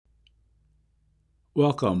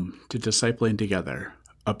Welcome to Discipling Together,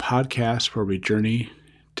 a podcast where we journey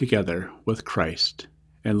together with Christ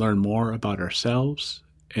and learn more about ourselves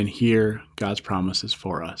and hear God's promises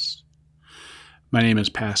for us. My name is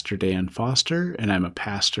Pastor Dan Foster, and I'm a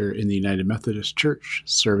pastor in the United Methodist Church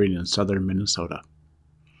serving in southern Minnesota.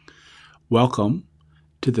 Welcome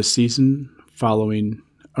to the season following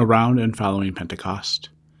Pentecost.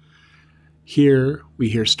 Here we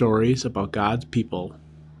hear stories about God's people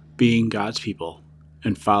being God's people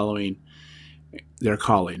and following their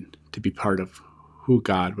calling to be part of who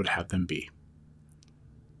God would have them be.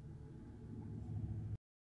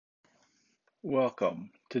 Welcome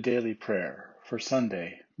to Daily Prayer for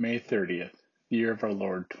Sunday, May 30th, the year of our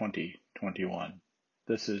Lord 2021.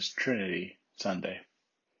 This is Trinity Sunday.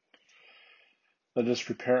 Let us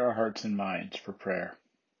prepare our hearts and minds for prayer.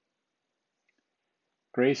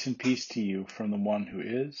 Grace and peace to you from the one who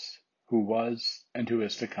is, who was, and who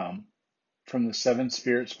is to come, from the seven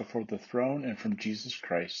spirits before the throne, and from Jesus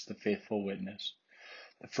Christ, the faithful witness,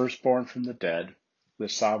 the firstborn from the dead, the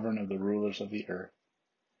sovereign of the rulers of the earth.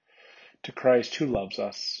 To Christ, who loves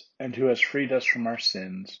us, and who has freed us from our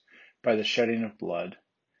sins by the shedding of blood,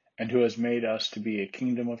 and who has made us to be a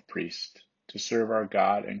kingdom of priests, to serve our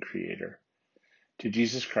God and Creator. To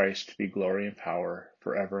Jesus Christ be glory and power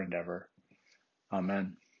forever and ever.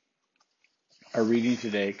 Amen. Our reading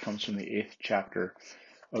today comes from the 8th chapter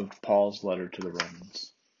of Paul's letter to the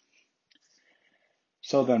Romans.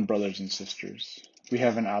 So then, brothers and sisters, we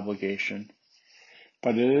have an obligation,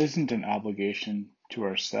 but it isn't an obligation to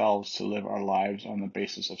ourselves to live our lives on the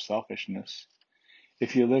basis of selfishness.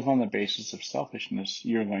 If you live on the basis of selfishness,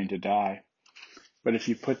 you're going to die. But if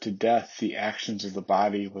you put to death the actions of the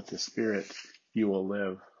body with the Spirit, you will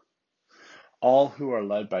live. All who are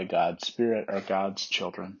led by God's Spirit are God's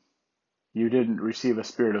children. You didn't receive a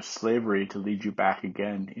spirit of slavery to lead you back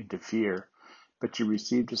again into fear, but you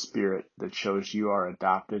received a spirit that shows you are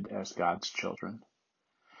adopted as God's children.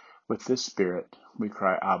 With this Spirit, we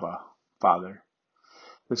cry, Abba, Father.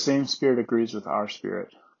 The same Spirit agrees with our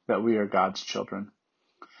spirit that we are God's children.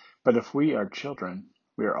 But if we are children,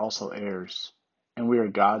 we are also heirs, and we are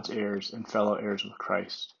God's heirs and fellow heirs with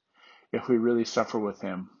Christ, if we really suffer with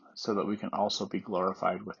him, so that we can also be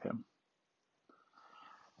glorified with him.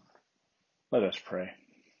 Let us pray.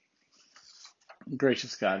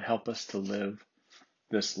 Gracious God, help us to live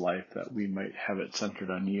this life that we might have it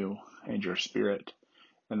centered on you and your Spirit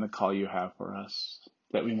and the call you have for us,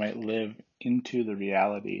 that we might live into the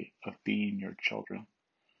reality of being your children,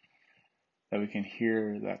 that we can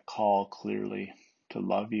hear that call clearly to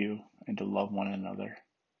love you and to love one another.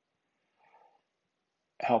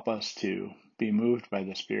 Help us to be moved by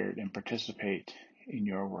the Spirit and participate in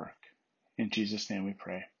your work. In Jesus' name we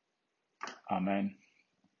pray. Amen.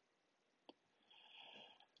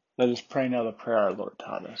 Let us pray now the prayer our Lord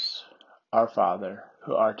taught us. Our Father,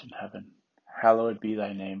 who art in heaven, hallowed be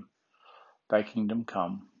thy name. Thy kingdom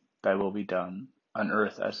come, thy will be done, on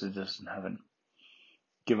earth as it is in heaven.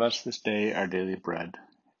 Give us this day our daily bread,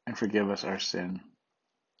 and forgive us our sin,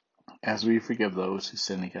 as we forgive those who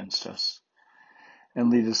sin against us.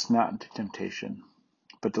 And lead us not into temptation,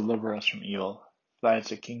 but deliver us from evil. Thine is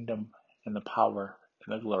the kingdom, and the power,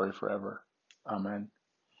 and the glory forever. Amen.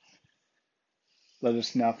 Let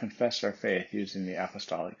us now confess our faith using the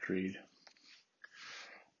Apostolic Creed.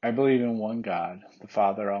 I believe in one God, the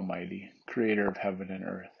Father Almighty, creator of heaven and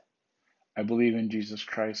earth. I believe in Jesus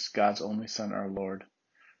Christ, God's only Son, our Lord,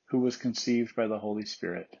 who was conceived by the Holy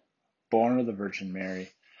Spirit, born of the Virgin Mary,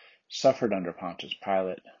 suffered under Pontius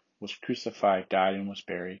Pilate, was crucified, died, and was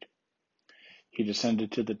buried. He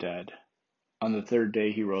descended to the dead. On the third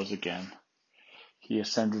day he rose again. He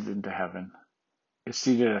ascended into heaven, is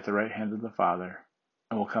seated at the right hand of the Father,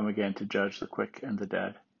 and will come again to judge the quick and the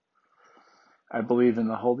dead. I believe in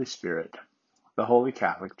the Holy Spirit, the Holy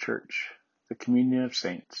Catholic Church, the communion of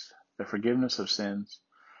saints, the forgiveness of sins,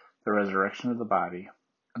 the resurrection of the body,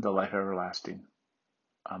 and the life everlasting.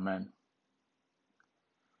 Amen.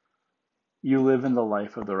 You live in the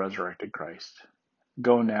life of the resurrected Christ.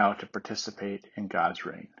 Go now to participate in God's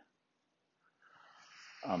reign.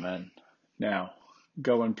 Amen. Now,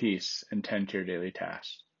 go in peace and tend to your daily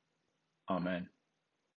tasks. Amen.